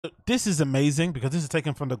This is amazing because this is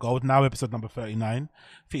taken from The Gold, now episode number 39,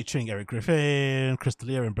 featuring Eric Griffin, Chris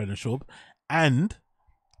D'Elia, and Brendan Schaub. And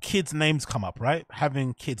kids' names come up, right?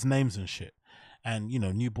 Having kids' names and shit. And, you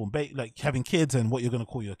know, newborn baby, like having kids and what you're going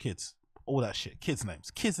to call your kids. All that shit. Kids' names.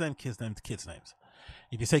 Kids' names, kids' names, kids' names.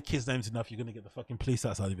 If you say kids' names enough, you're going to get the fucking police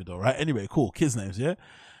outside of your door, right? Anyway, cool. Kids' names, yeah?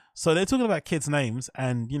 So they're talking about kids' names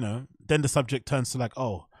and, you know, then the subject turns to like,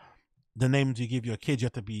 oh, the names you give your kids, you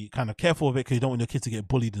have to be kind of careful of it because you don't want your kids to get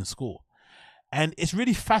bullied in school. And it's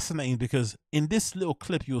really fascinating because in this little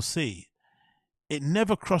clip you'll see, it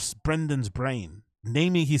never crossed Brendan's brain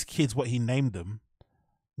naming his kids what he named them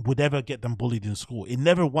would ever get them bullied in school. It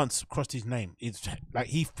never once crossed his name. It's like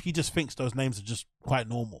he just thinks those names are just quite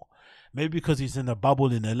normal. Maybe because he's in a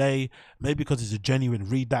bubble in LA, maybe because he's a genuine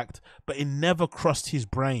redact, but it never crossed his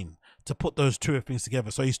brain to put those two things together.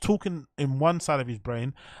 So he's talking in one side of his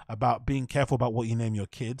brain about being careful about what you name your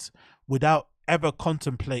kids without ever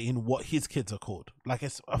contemplating what his kids are called. Like,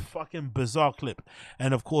 it's a fucking bizarre clip.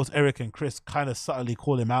 And of course, Eric and Chris kind of subtly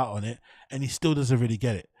call him out on it, and he still doesn't really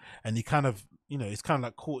get it. And he kind of, you know, he's kind of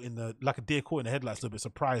like caught in the, like a deer caught in the headlights, a little bit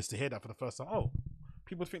surprised to hear that for the first time. Oh,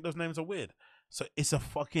 people think those names are weird. So it's a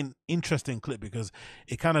fucking interesting clip because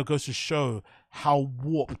it kind of goes to show how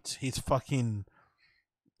warped his fucking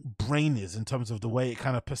brain is in terms of the way it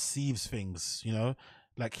kind of perceives things, you know?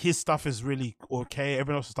 Like, his stuff is really okay,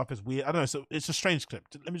 everyone else's stuff is weird. I don't know, so it's a strange clip.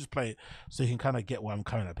 Let me just play it so you can kind of get where I'm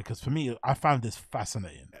coming at, because for me, I found this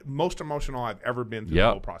fascinating. Most emotional I've ever been through the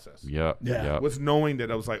whole process. Yeah. Was knowing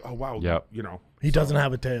that I was like, oh wow, you know, he doesn't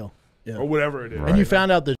have a tail, or whatever it is. Right. And you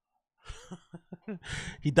found out that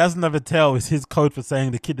he doesn't have a tail is his code for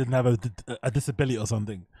saying the kid didn't have a disability or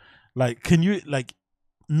something. Like, can you, like,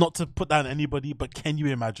 not to put down anybody, but can you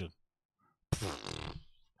imagine?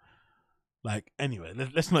 Like, anyway,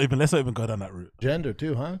 let's not even go down that route. Gender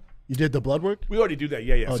too, huh? You did the blood work? We already do that.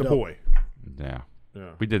 Yeah, it's a boy. Yeah.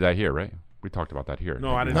 We did that here, right? We talked about that here.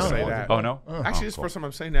 No, I didn't say that. Oh, no? Actually, it's the first time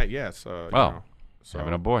I'm saying that, yes. Well, you know, so.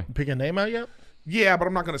 having a boy. Pick a name out yet? Yeah, but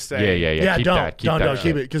I'm not going to say. Yeah, don't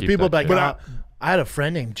keep it. Because people back I had a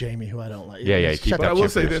friend named Jamie who I don't like. But I will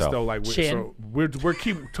say this, though. Like, so we're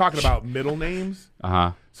keep talking about middle names.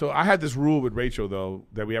 So I had this rule with Rachel, though,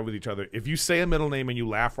 that we have with each other. If you say a middle name and you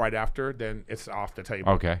laugh right after, then it's off the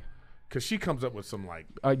table. Okay. Because she comes up with some, like,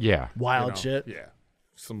 wild shit. Yeah.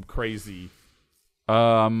 Some crazy.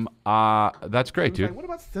 That's great, dude. Like, what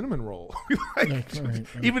about cinnamon roll?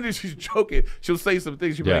 Even if she's joking, she'll say some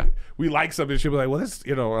things. She'll be like, we like something. She'll be like, well, that's,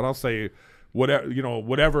 you know, and I'll say,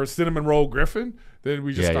 whatever cinnamon roll Griffin. Then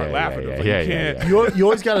we just start laughing. You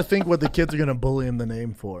always got to think what the kids are going to bully him the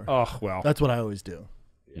name for. Oh, well. That's what I always do.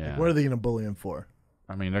 Yeah. Like, what are they going to bully him for?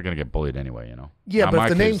 I mean, they're going to get bullied anyway, you know. Yeah, not but if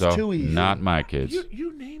the name's though. too easy. Not my kids.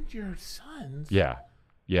 You named your sons. Yeah.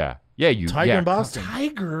 Tiger in Boston.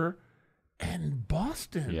 Tiger and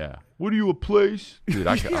Boston. Yeah. What are you, a place? Dude,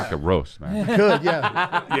 I could roast, man. You could,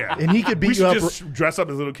 yeah. And he could beat you up. Just dress up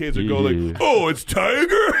as little kids and go like, oh, it's Tiger.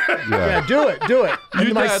 Yeah, do it.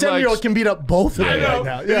 And my 7-year-old can beat up both of them right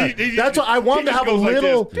now. Yeah. That's what I want to have a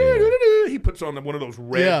little. Like he puts on one of those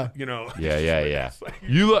red, you know. Yeah.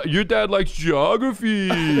 Your dad likes geography.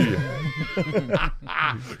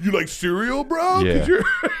 You like cereal, bro? Yeah.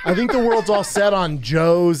 I think the world's all set on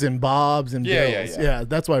Joes and Bobs and Bills. Yeah,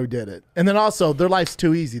 that's why we did it. And then also, their life's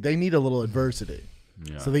too easy. They need a little adversity.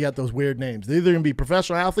 Yeah. So they got those weird names. They're either going to be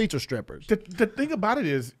professional athletes or strippers. The thing about it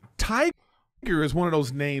is, Tiger is one of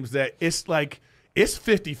those names that it's like, it's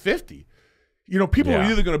 50-50. You know, people are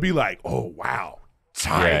either going to be like, oh, wow,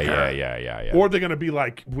 Tiger. Yeah. Or they're going to be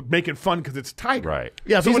like making fun because it's Tiger. Right.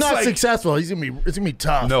 Yeah, if he's not successful, it's going to be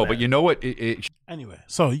tough. No, man. but you know what? Anyway,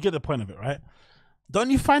 so you get the point of it, right? Don't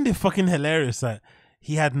you find it fucking hilarious that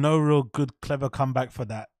he had no real good, clever comeback for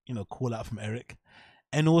that, you know, call out from Eric?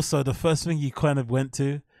 And also, the first thing he kind of went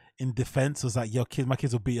to in defense was like, my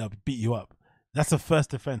kids will beat you up. That's the first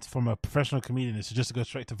defense from a professional comedian, is just to go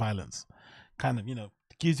straight to violence. Kind of, you know,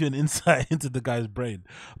 gives you an insight into the guy's brain.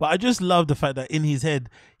 But I just love the fact that in his head,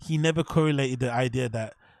 he never correlated the idea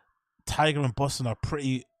that Tiger and Boston are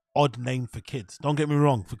pretty odd name for kids. Don't get me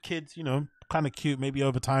wrong. For kids, you know, kind of cute. Maybe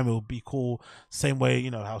over time it will be cool. Same way,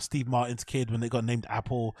 you know, how Steve Martin's kid, when they got named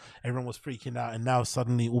Apple, everyone was freaking out, and now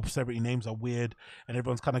suddenly all celebrity names are weird, and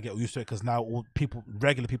everyone's kind of get used to it because now all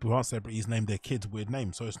regular people who aren't celebrities name their kids weird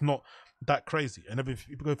names. So it's not that crazy. And if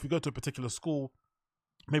you go to a particular school,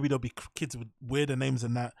 maybe there'll be kids with weirder names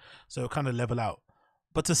than that, so it'll kind of level out.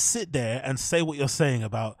 But to sit there and say what you're saying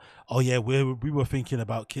about, oh yeah, we were thinking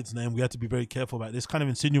about kids' name, we had to be very careful about this, kind of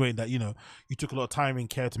insinuating that, you know, you took a lot of time and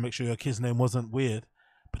care to make sure your kid's name wasn't weird.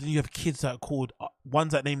 But then you have kids that are called,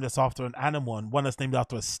 one's that named that's after an animal and one that's named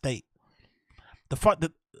after a state. the fact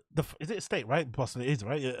that is it a state, right? Boston, it is,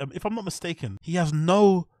 right? If I'm not mistaken, he has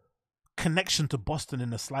no connection to Boston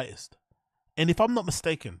in the slightest. And if I'm not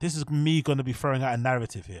mistaken, this is me going to be throwing out a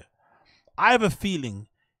narrative here. I have a feeling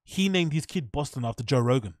he named his kid Boston after Joe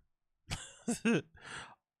Rogan.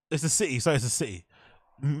 It's a city, so it's a city.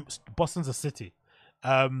 Boston's a city.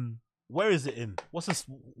 Where is it in?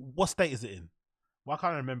 What state is it in? Why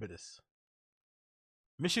can't I remember this?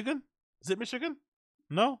 Michigan? Is it Michigan?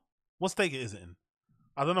 No? What state is it in?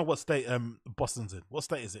 I don't know what state Boston's in. What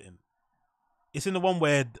state is it in? It's in the one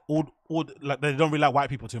where all like they don't really like white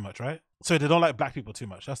people too much, right? So they don't like black people too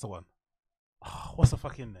much. That's the one. Oh, what's the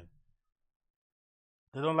fucking name?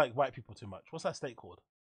 They don't like white people too much. What's that state called?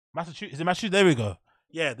 Massachusetts. Is it Massachusetts? There we go.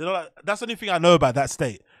 Yeah, they don't like, that's the only thing I know about that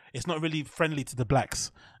state. It's not really friendly to the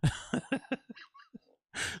blacks.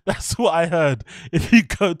 That's what I heard. If you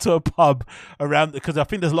go to a pub around, because I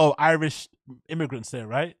think there's a lot of Irish immigrants there,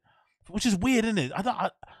 right? Which is weird, isn't it?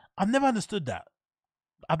 I've never understood that.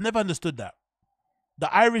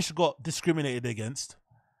 The Irish got discriminated against,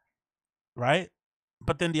 right?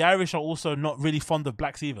 But then the Irish are also not really fond of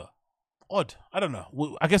blacks either. Odd. I don't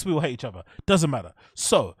know. I guess we will hate each other. Doesn't matter.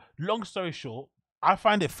 So, long story short, I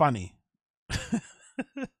find it funny.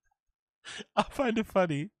 I find it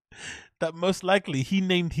funny that most likely he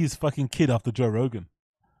named his fucking kid after Joe Rogan,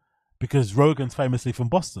 because Rogan's famously from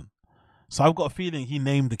Boston. So I've got a feeling he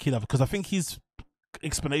named the kid after, because I think his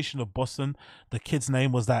explanation of Boston, the kid's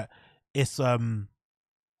name was that it's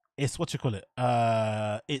what you call it?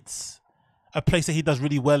 It's a place that he does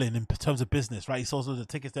really well in terms of business, right? He sells the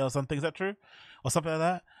tickets there or something. Is that true? Or something like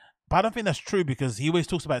that? But I don't think that's true, because he always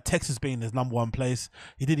talks about Texas being his #1 place.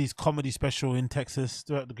 He did his comedy special in Texas,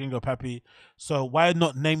 the Gringo Pappy. So why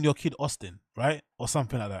not name your kid Austin, right? Or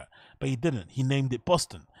something like that. But he didn't. He named it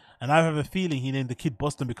Boston. And I have a feeling he named the kid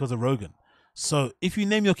Boston because of Rogan. So if you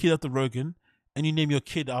name your kid after Rogan, and you name your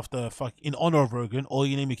kid after in honor of Rogan, or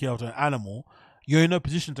you name your kid after an animal, you're in a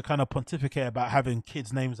position to kind of pontificate about having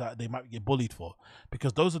kids' names that they might get bullied for,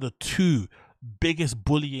 because those are the two biggest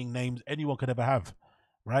bullying names anyone could ever have,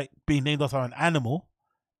 right? Being named after an animal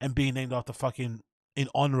and being named after in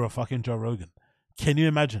honor of fucking Joe Rogan. Can you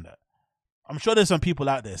imagine that? I'm sure there's some people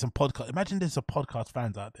out there, some podcast. Imagine there's some podcast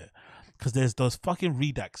fans out there, because there's those fucking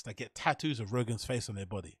redacts that get tattoos of Rogan's face on their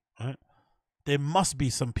body, right? There must be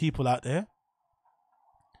some people out there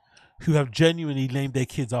who have genuinely named their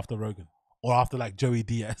kids after Rogan, or after like Joey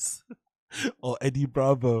Diaz or Eddie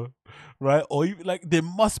Bravo, right? Or even, like, there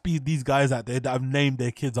must be these guys out there that have named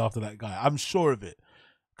their kids after that guy. I'm sure of it,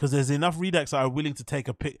 because there's enough redacts that are willing to take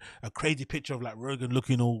a crazy picture of like Rogan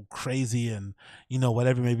looking all crazy and, you know,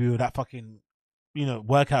 whatever, maybe with that fucking, you know,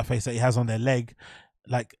 workout face that he has on their leg.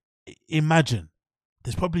 Like, imagine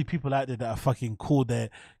there's probably people out there that are fucking called their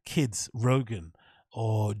kids Rogan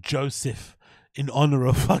or Joseph in honor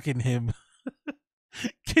of fucking him.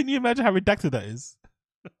 Can you imagine how redacted that is?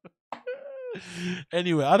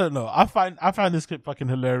 Anyway, I don't know. I find this clip fucking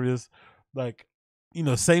hilarious. Like, you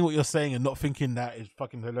know, saying what you're saying and not thinking that is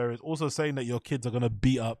fucking hilarious. Also saying that your kids are gonna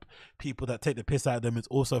beat up people that take the piss out of them is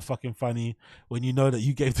also fucking funny, when you know that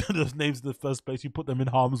you gave them those names in the first place. You put them in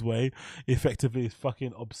harm's way. Effectively, it's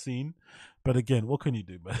fucking obscene. But again, what can you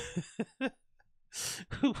do, man?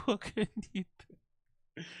 What can you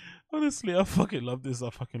do? Honestly, I fucking love this. I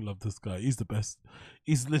fucking love this guy. He's the best.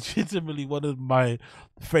 He's legitimately one of my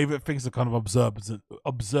favorite things to kind of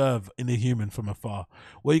observe in a human from afar.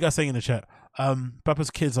 What are you guys saying in the chat? Papa's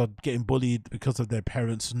kids are getting bullied because of their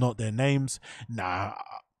parents, not their names. Nah,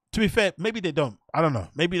 to be fair, maybe they don't. I don't know.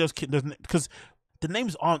 Maybe those kids, because the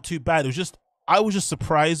names aren't too bad. It was just, I was just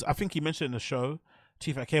surprised. I think he mentioned in the show,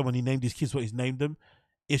 Chief AK, when he named these kids what he's named them.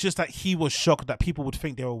 It's just that he was shocked that people would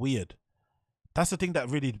think they were weird. That's the thing that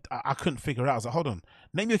really I couldn't figure out. I was like, hold on,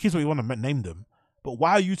 name your kids what you want to name them, but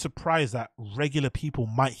why are you surprised that regular people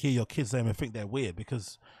might hear your kids' name and think they're weird?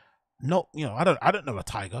 Because no, you know, I don't know a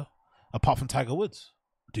Tiger apart from Tiger Woods.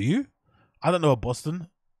 Do you? I don't know a Boston.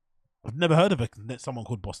 I've never heard of someone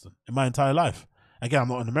called Boston in my entire life. Again, I'm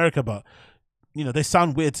not in America, but you know, they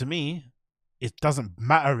sound weird to me. It doesn't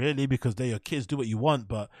matter really, because they're your kids. Do what you want,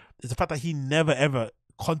 but it's the fact that he never ever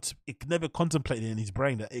contemplated in his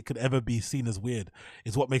brain that it could ever be seen as weird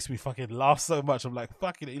is what makes me fucking laugh so much. I'm like,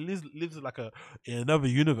 fucking, he lives like in another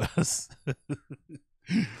universe.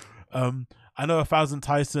 I know 1,000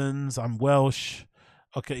 Tysons. I'm Welsh.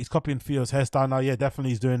 Okay, he's copying Theo's hairstyle now. Yeah,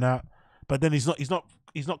 definitely he's doing that. But then he's not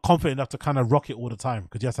confident enough to kind of rock it all the time,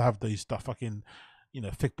 because he has to have these stuff fucking, you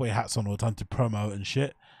know, thick boy hats on all the time to promote and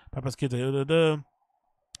shit. Papa's kids are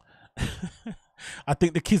I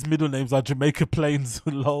think the kids' middle names are Jamaica Plains.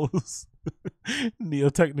 Lols.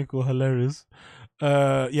 Neo-technical, hilarious.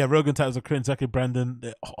 Yeah, Rogan titles are cringe. Exactly, Brandon.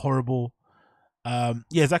 They're horrible. Yeah,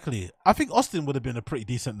 exactly. I think Austin would have been a pretty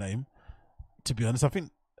decent name, to be honest. I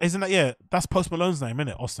think, isn't that, yeah, that's Post Malone's name, isn't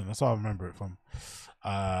it? Austin. That's how I remember it from.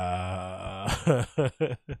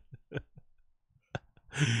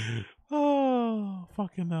 Oh,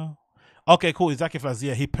 fucking hell. Okay, cool. Exactly, Flaz.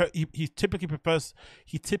 Yeah, he typically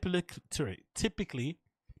typically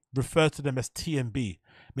refers to them as T and B.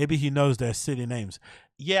 Maybe he knows their silly names.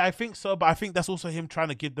 Yeah, I think so, but I think that's also him trying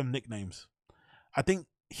to give them nicknames. I think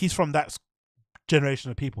he's from that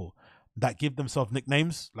generation of people that give themselves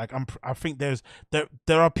nicknames. Like I think there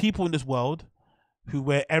are people in this world who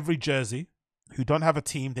wear every jersey, who don't have a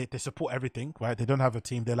team. They support everything, right? They don't have a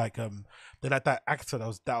team. They're like that actor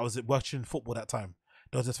that was watching football that time.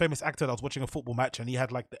 There was this famous actor that was watching a football match and he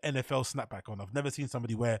had like the NFL snapback on. I've never seen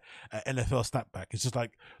somebody wear an NFL snapback. It's just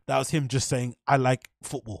like, that was him just saying, I like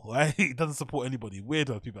football, right? He doesn't support anybody.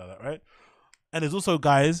 Weirdo people like that, right? And there's also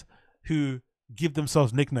guys who give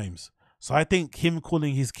themselves nicknames. So I think him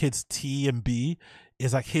calling his kids T and B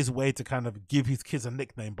is like his way to kind of give his kids a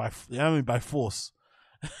nickname by force.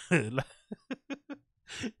 It's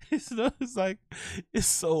like, it's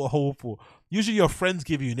so awful. Usually your friends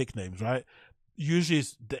give you nicknames, right? Usually,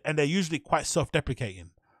 and they're usually quite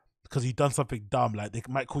self-deprecating because you've done something dumb. Like they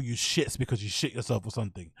might call you shits because you shit yourself or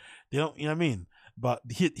something. They don't, you know what I mean? But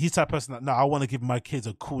he's that person that, no, I want to give my kids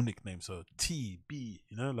a cool nickname. So T, B,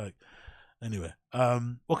 you know, like, anyway,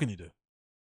 what can you do?